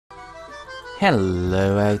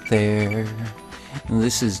Hello out there.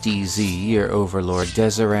 This is DZ, your overlord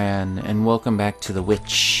Dezeran, and welcome back to The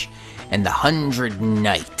Witch and the 100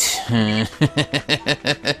 Knight.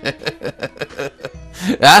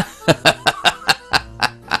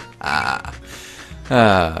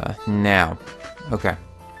 Now, okay.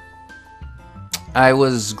 I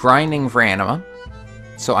was grinding for anima,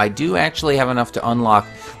 so I do actually have enough to unlock.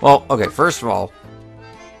 Well, okay, first of all,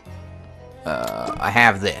 I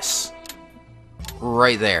have this.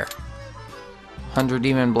 Right there. 100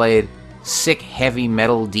 Demon Blade, sick heavy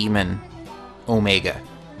metal demon Omega.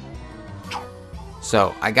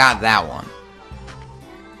 So, I got that one.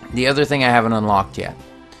 The other thing I haven't unlocked yet.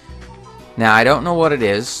 Now, I don't know what it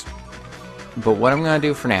is, but what I'm going to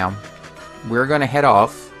do for now, we're going to head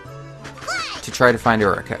off to try to find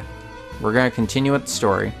Urika. We're going to continue with the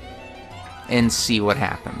story and see what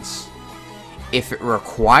happens. If it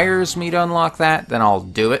requires me to unlock that, then I'll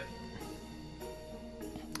do it.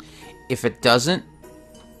 If it doesn't,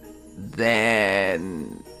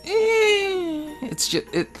 then it's just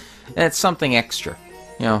it's something extra.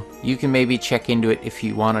 You know, you can maybe check into it if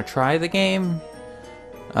you want to try the game.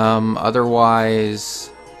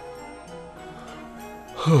 Otherwise,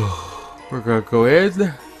 we're gonna go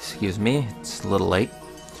in. Excuse me, it's a little late.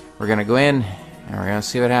 We're gonna go in and we're gonna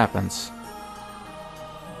see what happens.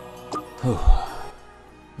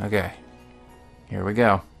 Okay, here we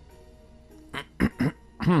go.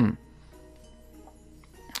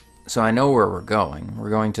 So I know where we're going. We're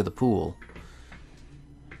going to the pool.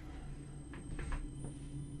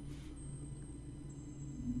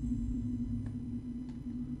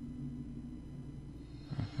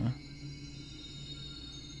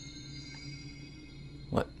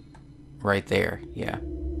 What? Right there, yeah.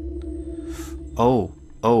 Oh.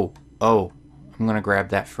 I'm gonna grab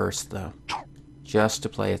that first, though. Just to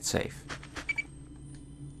play it safe.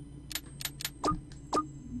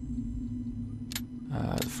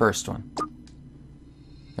 The first one.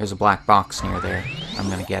 There's a black box near there. I'm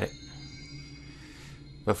gonna get it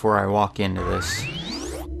before I walk into this.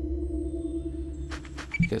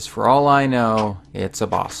 Because for all I know, it's a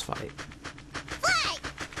boss fight.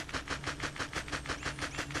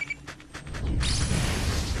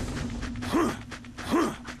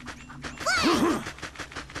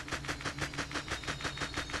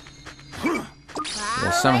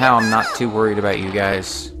 Yeah, somehow I'm not too worried about you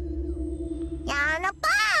guys.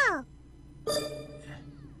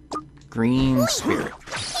 Green spirit.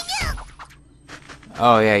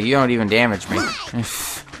 Oh yeah, you don't even damage me.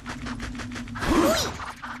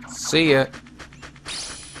 See ya.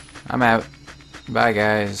 I'm out. Bye,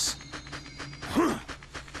 guys.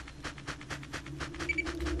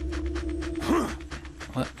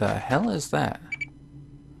 What the hell is that?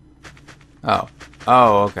 Oh,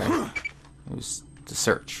 okay. It was the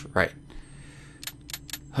search, right.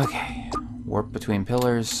 Okay. Warp between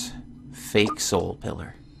pillars. Fake soul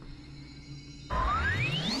pillar.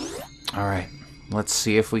 Alright. Let's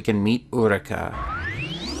see if we can meet Urika.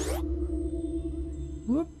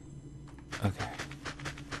 Whoop. Okay.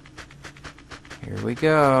 Here we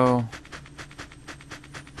go.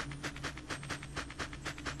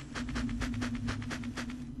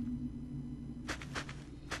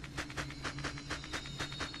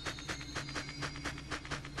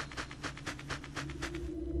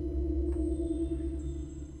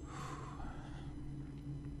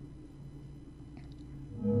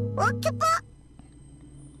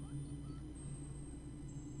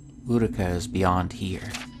 Urika is beyond here.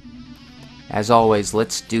 As always,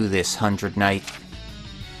 let's do this, 100 Knight.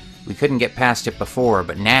 We couldn't get past it before,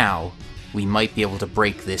 but now we might be able to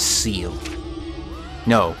break this seal.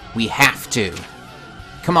 No, we have to.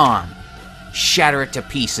 Come on. Shatter it to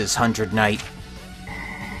pieces, 100 Knight.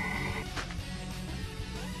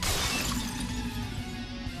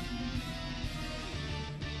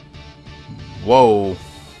 Whoa.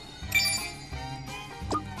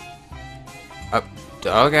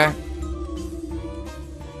 Okay.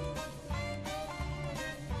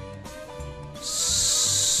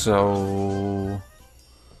 So...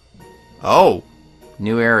 Oh!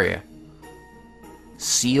 New area.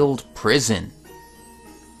 Sealed prison.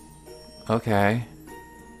 Okay.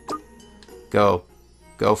 Go.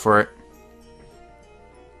 Go for it.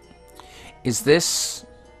 Is this...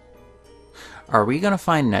 Are we gonna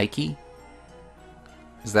find Nike?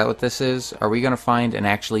 Is that what this is? Are we gonna find and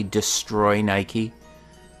actually destroy Nike?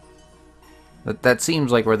 That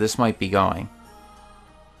seems like where this might be going.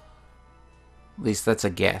 At least that's a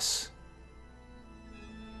guess.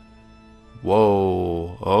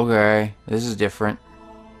 Whoa, okay. This is different.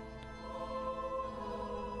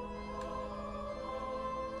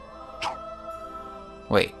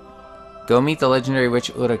 Wait. Go meet the legendary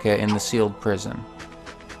witch Urika in the sealed prison.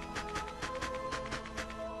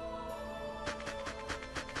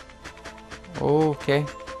 Okay.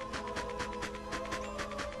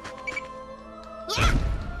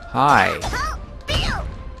 Hi.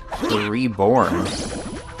 The Reborn.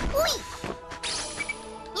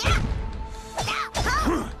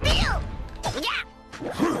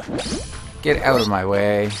 Get out of my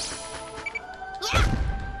way.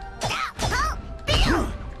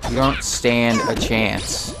 You don't stand a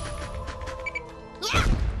chance.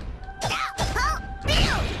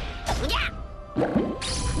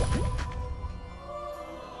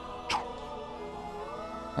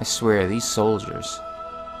 I swear, these soldiers.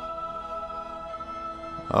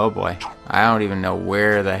 Oh boy. I don't even know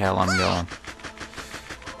where the hell I'm going.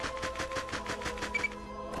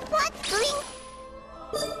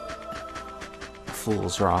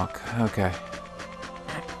 Fool's Rock. Okay.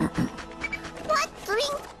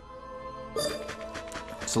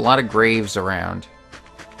 There's a lot of graves around.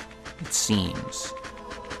 It seems.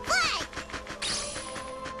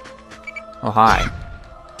 Oh, hi.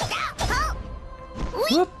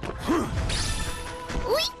 Whoop.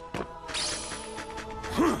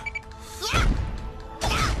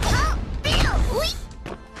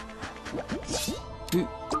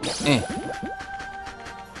 Eh.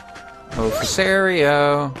 Oh,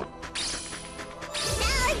 Casario.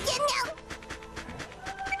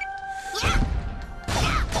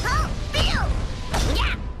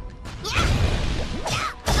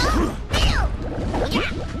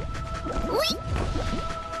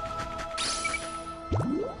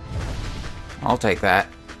 I'll take that.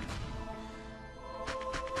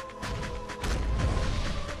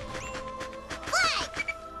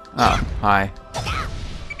 Oh, hi.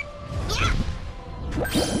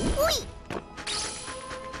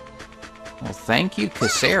 Well, thank you,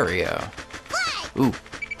 Casario. Ooh.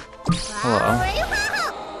 Hello.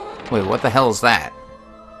 Wait, what the hell is that?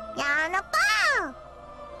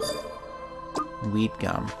 Weed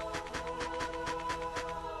gum.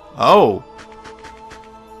 Oh!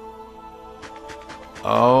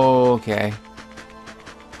 Oh, okay.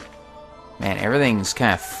 Man, everything's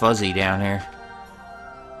kind of fuzzy down here.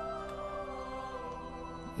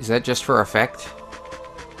 Is that just for effect?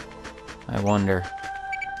 I wonder.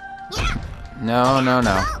 No, no,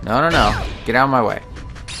 no. No, no, no. Get out of my way.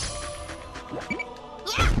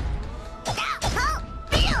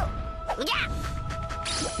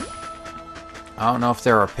 I don't know if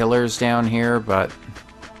there are pillars down here, but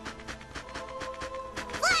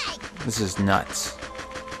this is nuts.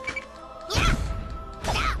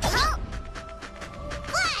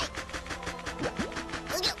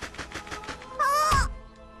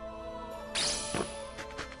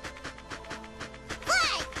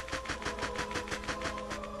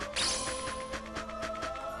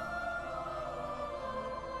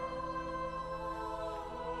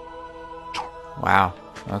 Wow.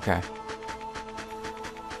 Okay.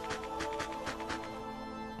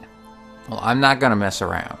 Well, I'm not gonna mess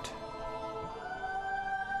around.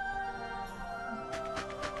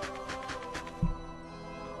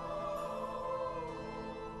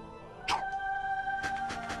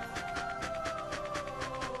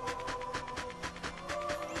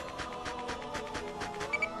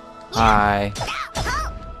 Hi.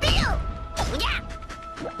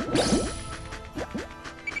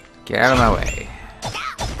 Get out of my way.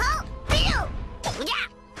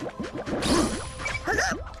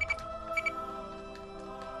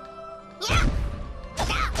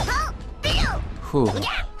 Whew.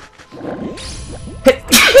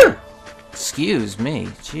 Excuse me,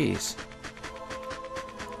 jeez.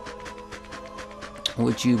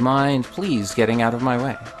 Would you mind, please, getting out of my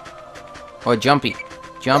way? Oh, jumpy.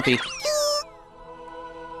 Jumpy.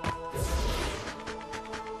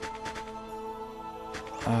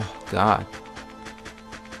 Oh, God.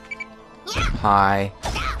 Hi.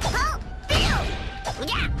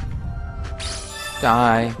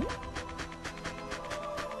 Die.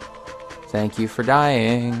 Thank you for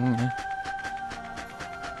dying.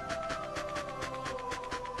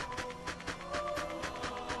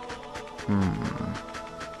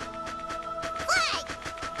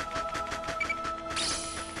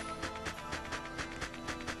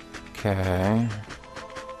 Okay.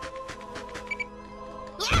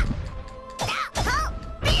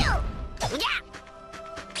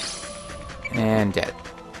 And dead.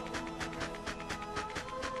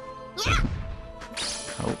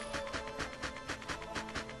 Oh.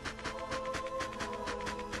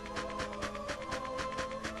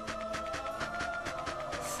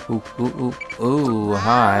 Ooh, ooh, ooh, ooh,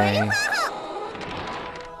 hi.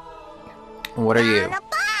 What are you?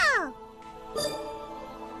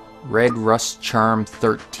 Red Rust Charm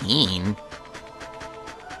 13.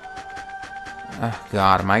 Oh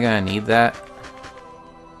god, am I gonna need that?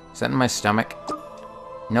 Is that in my stomach?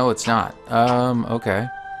 No, it's not. Okay.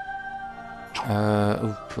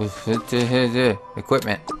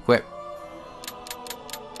 Equipment. Equip.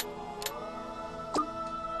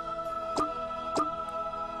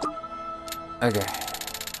 Okay.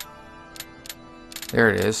 There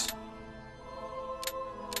it is.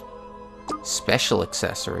 Special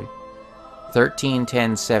accessory. 13,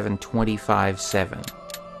 10, 7, 25, 7.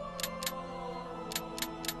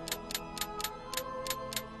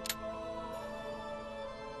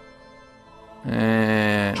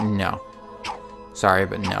 No. Sorry,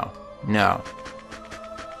 but no. No.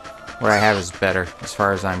 What I have is better, as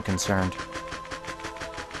far as I'm concerned.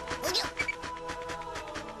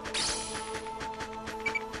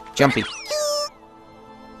 Jumpy.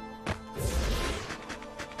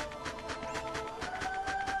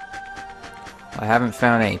 I haven't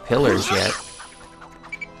found any pillars yet.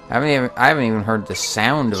 I haven't even heard the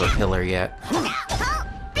sound of a pillar yet.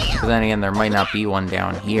 But then again, there might not be one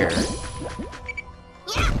down here.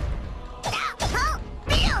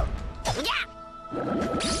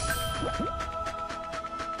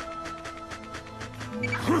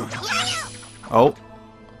 Oh.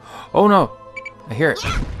 Oh no. I hear it.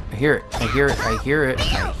 I hear it. I hear it. I hear it.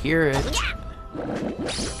 I hear it.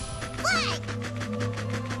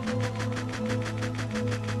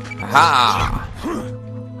 Aha!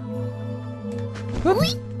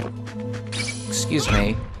 Excuse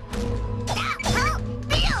me.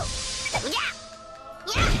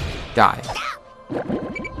 Die.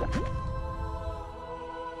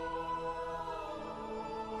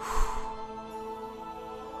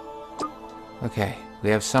 Okay,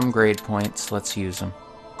 we have some grade points. Let's use them.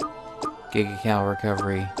 Gigacal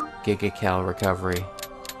recovery. Gigacal recovery.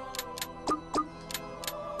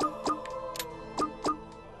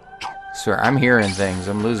 Swear, I'm hearing things.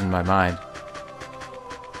 I'm losing my mind.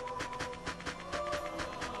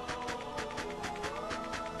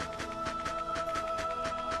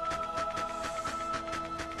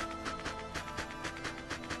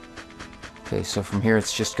 Okay, so from here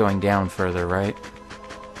it's just going down further, right?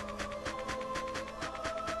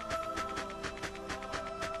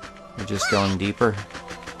 We're just going deeper.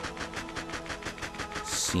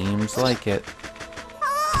 Seems like it.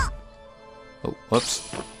 Oh,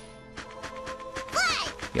 whoops.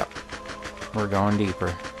 Yep. We're going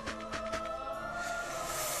deeper.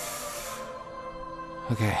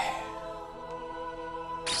 Okay.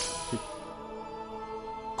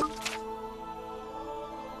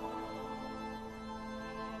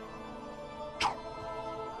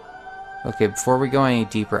 Okay, before we go any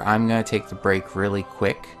deeper, I'm gonna take the break really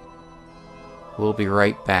quick. We'll be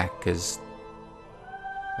right back, because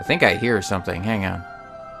I think I hear something. Hang on.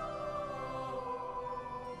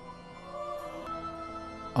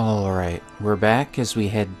 Alright, we're back as we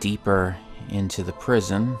head deeper into the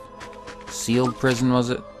prison. Sealed prison, was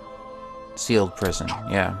it? Sealed prison,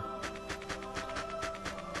 yeah.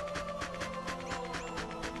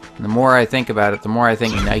 And the more I think about it, the more I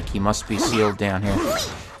think Nike must be sealed down here.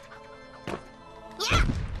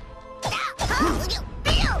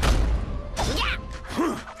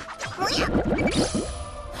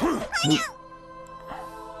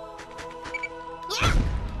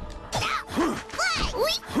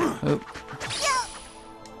 Oh.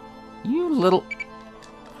 You little...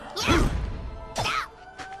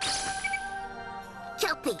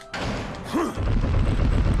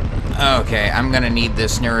 Okay, I'm gonna need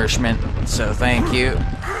this nourishment, so thank you.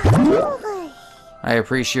 I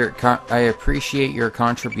appreciate your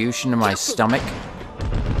contribution to my stomach.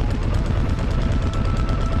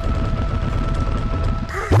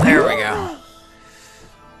 There we go.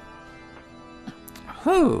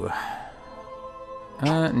 Whew.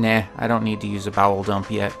 Nah, I don't need to use a bowel dump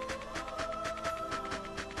yet.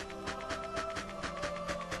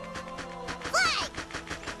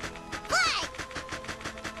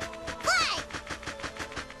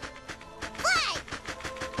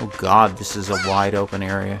 Oh god, this is a wide open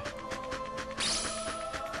area.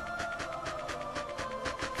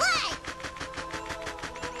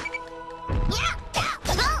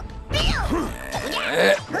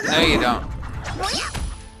 No, you don't.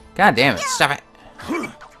 God damn it, stop it.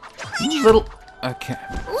 You little... Okay.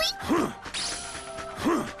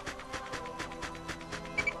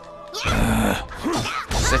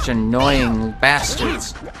 Such annoying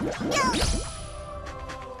bastards.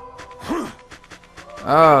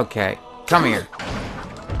 Okay, come here.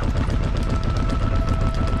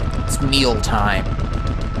 It's meal time.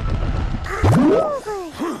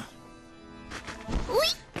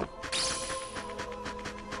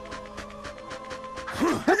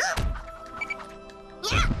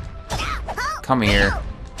 Come here.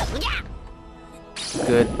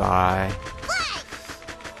 Goodbye.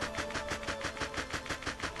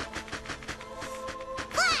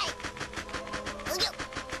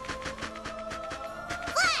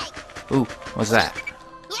 Ooh, what's that?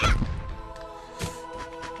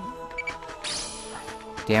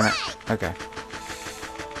 Damn it. Okay.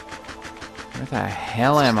 Where the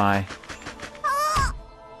hell am I?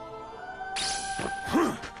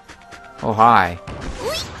 Oh, hi.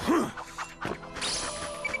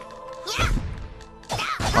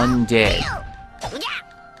 Undead.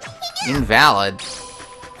 Invalid.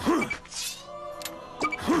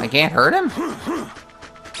 I can't hurt him?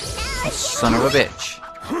 Son of a bitch.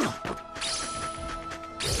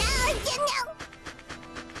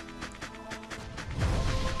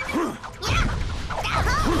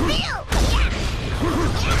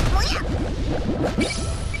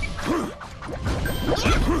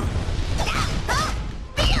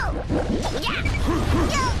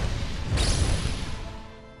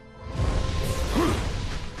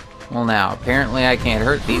 Well now, apparently I can't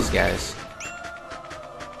hurt these guys.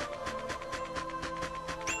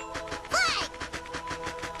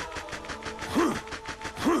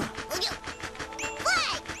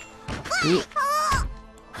 Ooh.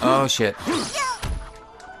 Oh shit.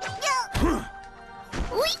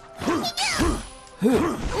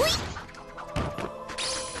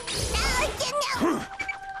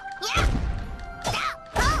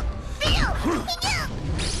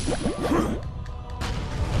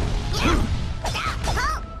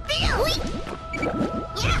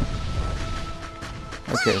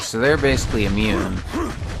 Okay, so they're basically immune.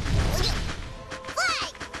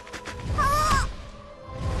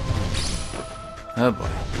 Oh boy.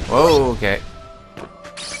 Whoa, okay.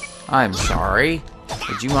 I'm sorry.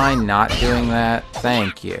 Would you mind not doing that?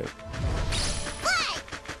 Thank you.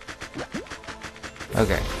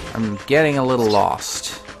 Okay, I'm getting a little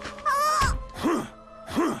lost.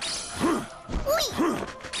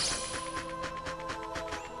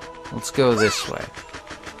 Let's go this way.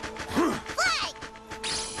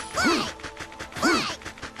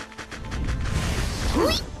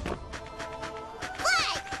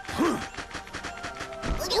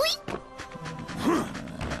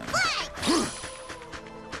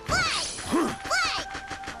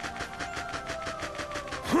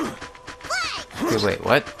 Okay, wait,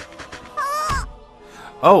 what?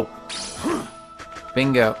 Oh!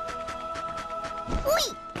 Bingo.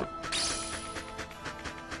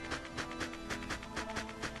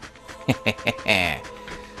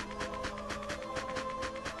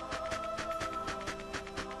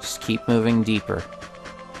 Just keep moving deeper.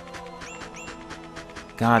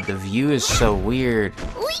 God, the view is so weird.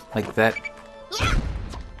 Like that...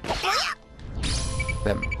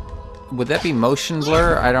 Would that be motion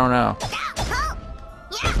blur? I don't know.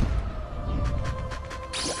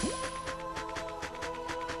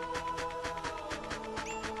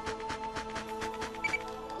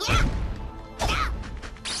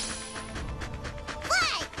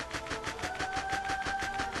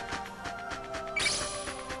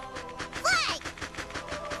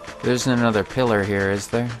 There isn't another pillar here, is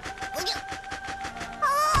there?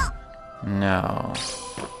 No.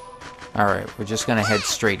 Alright, we're just gonna head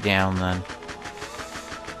straight down then.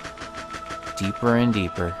 Deeper and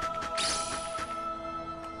deeper.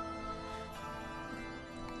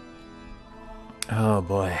 Oh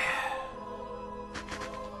boy.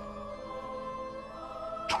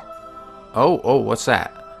 Oh, what's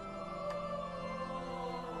that?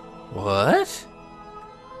 What?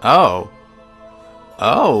 Oh.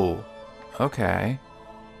 Oh. Okay.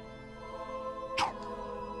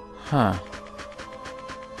 Huh.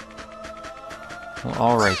 Well,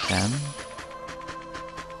 alright then.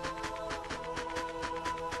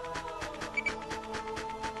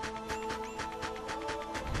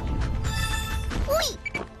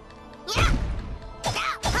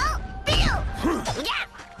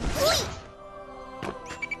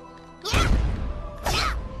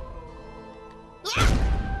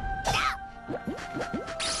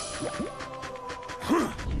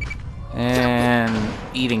 And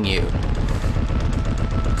eating you.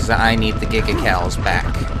 Because I need the Gigacals back.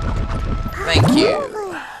 Thank you.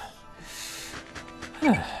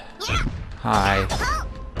 Hi.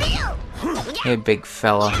 Hey, big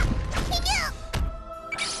fella.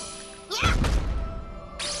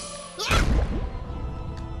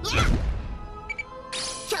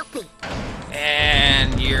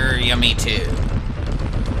 And you're yummy too.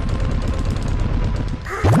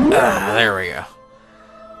 There we go.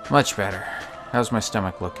 Much better. How's my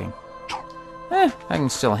stomach looking? I can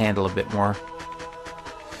still handle a bit more.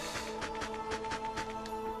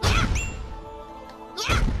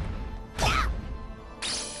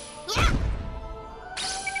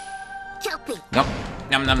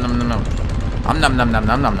 Nom nom nom nom nom. Nom nom nom nom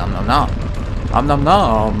nom nom nom nom. Nom nom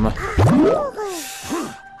nom.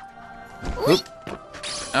 Oop.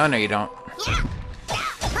 Oh no, you don't.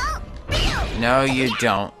 No, you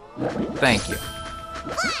don't. Thank you.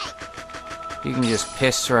 You can just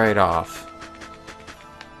piss right off.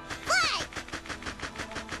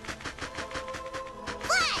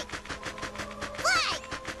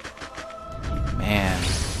 Man.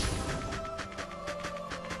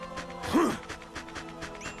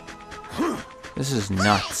 This is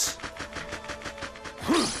nuts.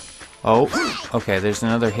 Oh, okay, there's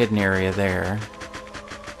another hidden area there.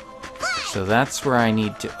 So that's where I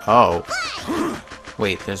need to... Oh.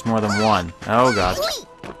 Wait, there's more than one. Oh, God.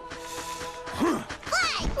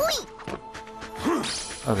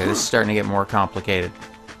 Okay, this is starting to get more complicated.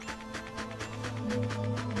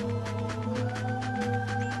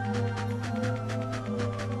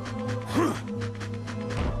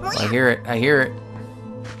 I hear it. I hear it.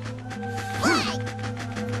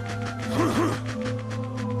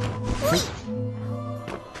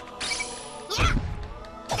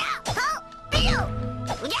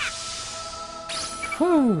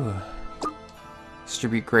 Whew.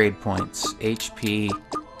 Distribute grade points. HP,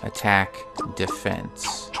 attack,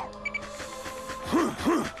 defense.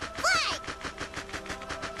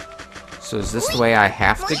 So is this the way I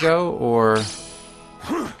have to go, or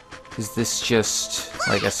is this just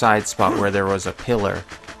like a side spot where there was a pillar?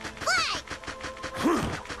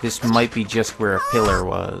 This might be just where a pillar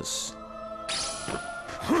was.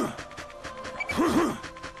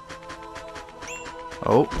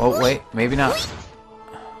 Oh, wait, maybe not.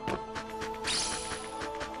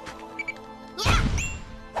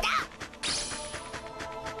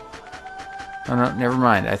 Oh, no, never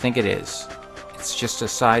mind. I think it is. It's just a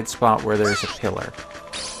side spot where there's a pillar.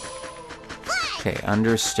 Okay,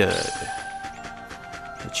 understood.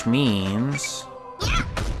 Which means...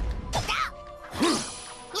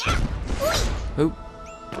 Oop.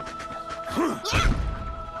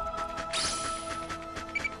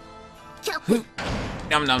 Oop.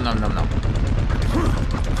 Nom nom nom nom nom.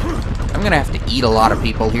 I'm gonna have to eat a lot of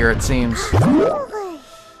people here, it seems.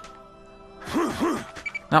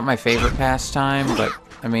 Not my favorite pastime, but,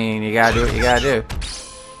 I mean, you gotta do what you gotta do.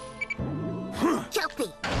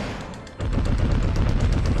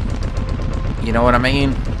 You know what I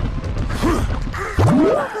mean?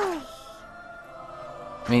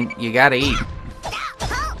 I mean, you gotta eat.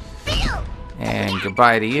 And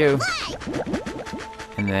goodbye to you.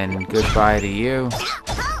 And then goodbye to you.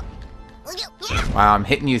 Wow, I'm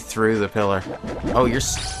hitting you through the pillar. Oh,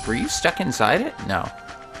 were you stuck inside it? No.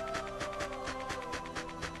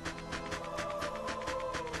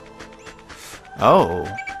 Oh.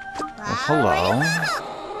 Well, hello.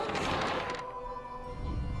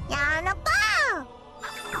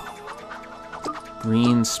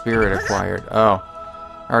 Green spirit acquired. Oh.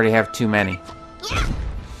 I already have too many.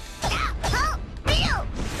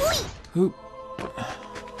 Oop.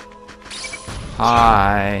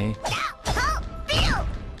 Hi.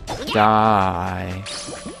 Die.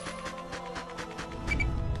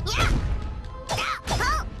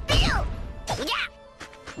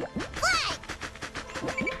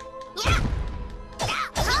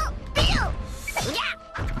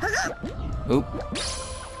 Oop.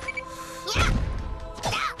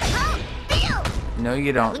 No,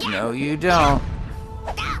 you don't. No, you don't.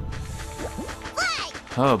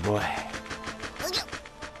 Oh, boy.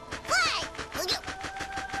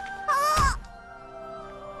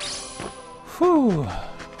 Whew.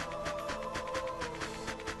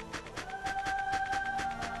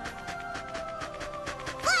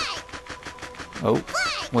 Oh,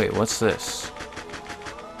 wait, what's this?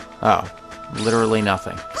 Oh, literally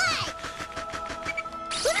nothing.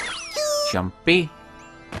 Jumpy.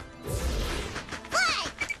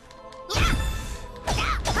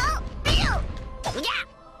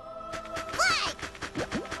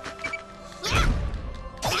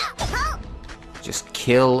 Just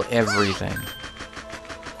kill everything.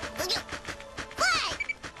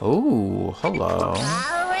 Oh, hello.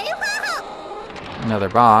 Another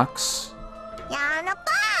box.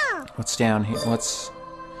 What's down here? What's...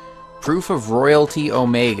 Proof of royalty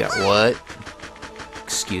Omega. What?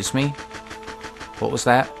 Excuse me? What was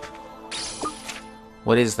that?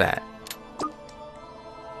 What is that?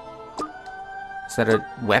 Is that a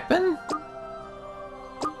weapon?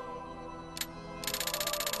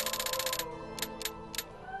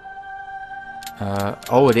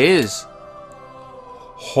 Oh, it is.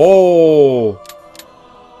 Oh!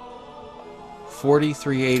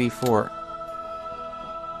 4384.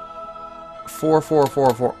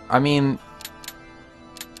 4444. I mean...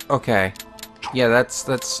 Okay. Yeah,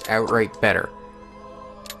 that's outright better.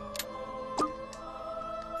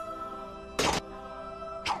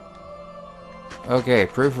 Okay,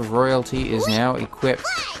 proof of royalty is now equipped.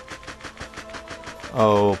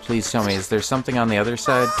 Oh, please tell me, is there something on the other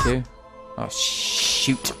side, too? Oh,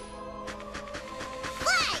 shoot.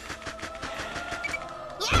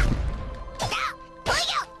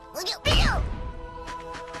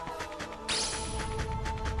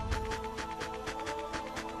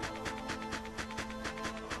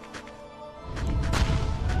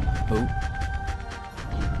 Oh.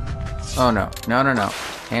 Oh, no. No, no, no.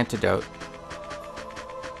 Antidote.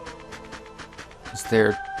 Is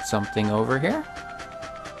there something over here?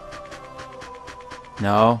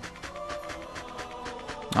 No.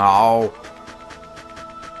 Oh.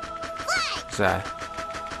 It's a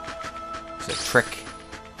trick.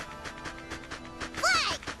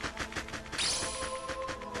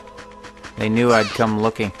 They knew I'd come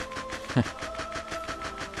looking.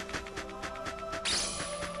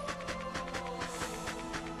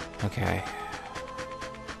 Okay.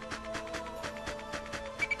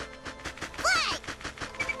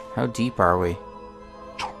 How deep are we?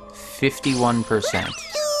 51%.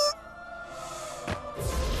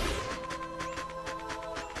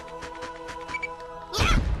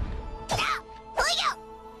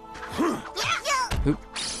 Oop.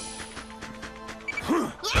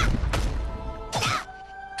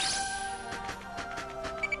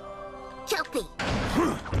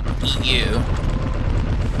 Eat you.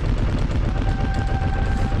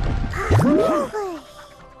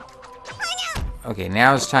 Okay,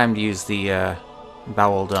 now it's time to use the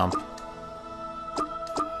bowel dump.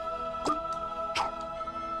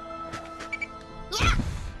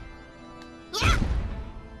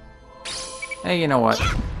 Hey, you know what?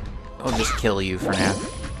 I'll just kill you for now.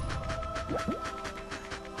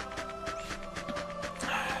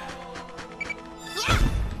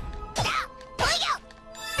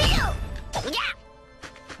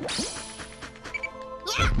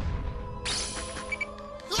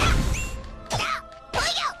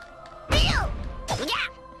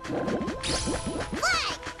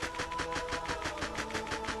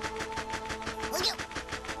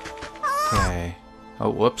 Okay. Oh,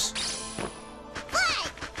 whoops.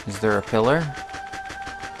 Is there a pillar?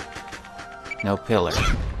 No pillar.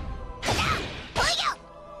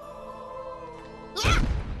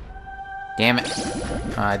 Damn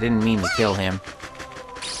it. I didn't mean to kill him.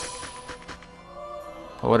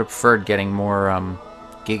 I would have preferred getting more,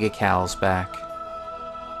 Gigacals back.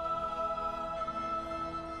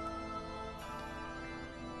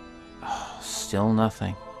 Oh, still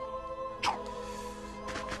nothing.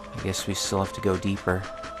 I guess we still have to go deeper.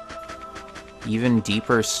 Even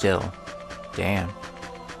deeper still. Damn.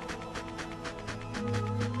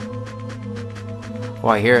 Oh,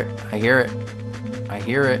 I hear it. I hear it. I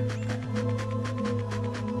hear it.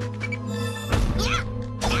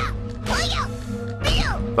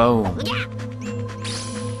 Boom.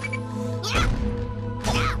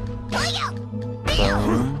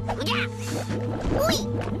 Boom.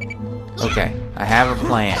 Okay, I have a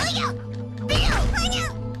plan.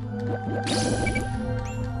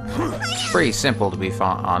 It's pretty simple, to be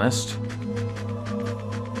honest.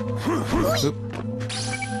 Oop.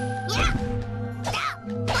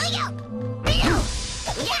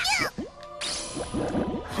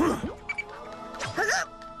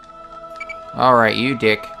 Alright, you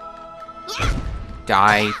dick.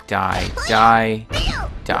 Die, die, die,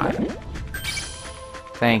 die.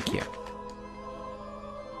 Thank you.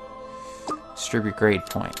 Distribute grade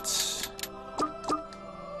points.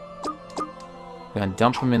 Gonna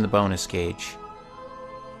dump them in the bonus gauge.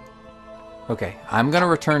 Okay, I'm gonna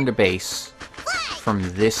return to base from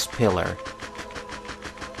this pillar.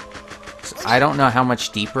 So I don't know how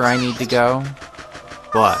much deeper I need to go,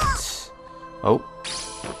 but... Oh.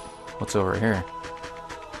 What's over here?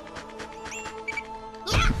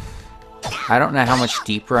 I don't know how much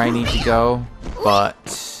deeper I need to go, but...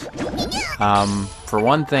 for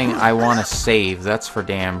one thing, I want to save, that's for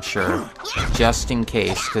damn sure. Just in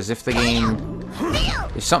case, because if the game...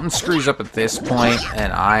 If something screws up at this point,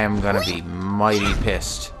 then I am gonna be mighty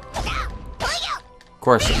pissed. Of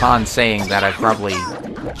course, upon saying that, I probably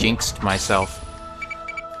jinxed myself.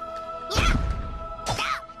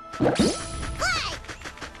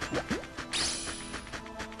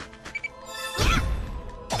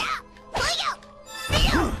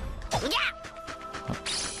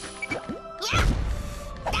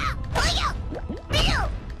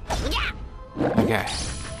 Okay.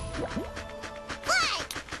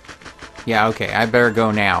 Yeah, okay, I better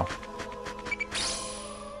go now.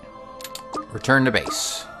 Return to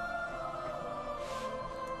base.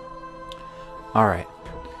 Alright.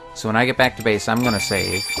 So when I get back to base, I'm gonna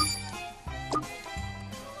save.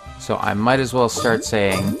 So I might as well start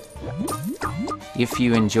saying... if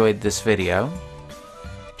you enjoyed this video,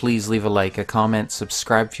 please leave a like, a comment,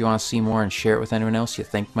 subscribe if you want to see more, and share it with anyone else you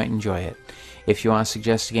think might enjoy it. If you want to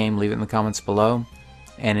suggest a game, leave it in the comments below.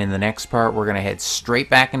 And in the next part, we're going to head straight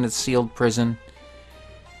back into the sealed prison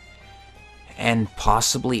and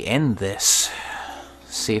possibly end this.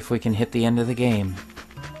 See if we can hit the end of the game.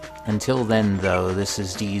 Until then, though, this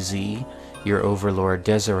is DZ, your Overlord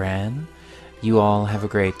Dezeran. You all have a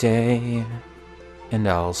great day, and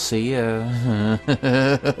I'll see ya.